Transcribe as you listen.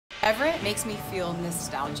Everette makes me feel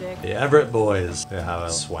nostalgic. The Everette boys, they have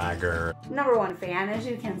a swagger. #1 fan, as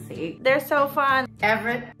you can see. They're so fun.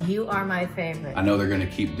 Everette, you are my favorite. I know they're gonna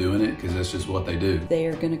keep doing it because that's just what they do. They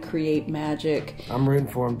are gonna create magic. I'm rooting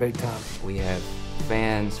for them big time. We have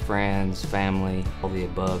fans, friends, family, all the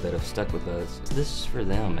above that have stuck with us. This is for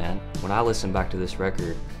them, man. When I listen back to this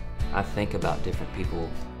record, I think about different people.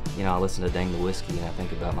 You know, I listen to Dang the Whiskey and I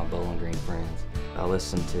think about my Bowling Green friends. I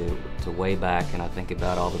listen to way back and I think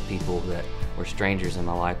about all the people that were strangers in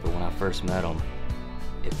my life, but when I first met them,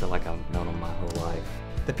 it felt like I've known them my whole life.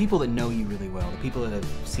 The people that know you really well, the people that have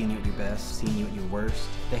seen you at your best, seen you at your worst,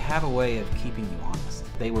 they have a way of keeping you honest.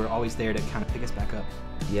 They were always there to kind of pick us back up.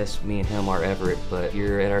 Yes, me and him are Everette, but if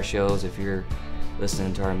you're at our shows, if you're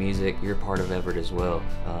listening to our music, you're part of Everette as well,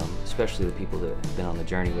 especially the people that have been on the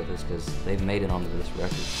journey with us because they've made it onto this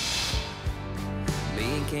record.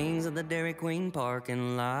 Being kings of the Dairy Queen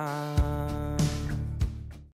parking lot.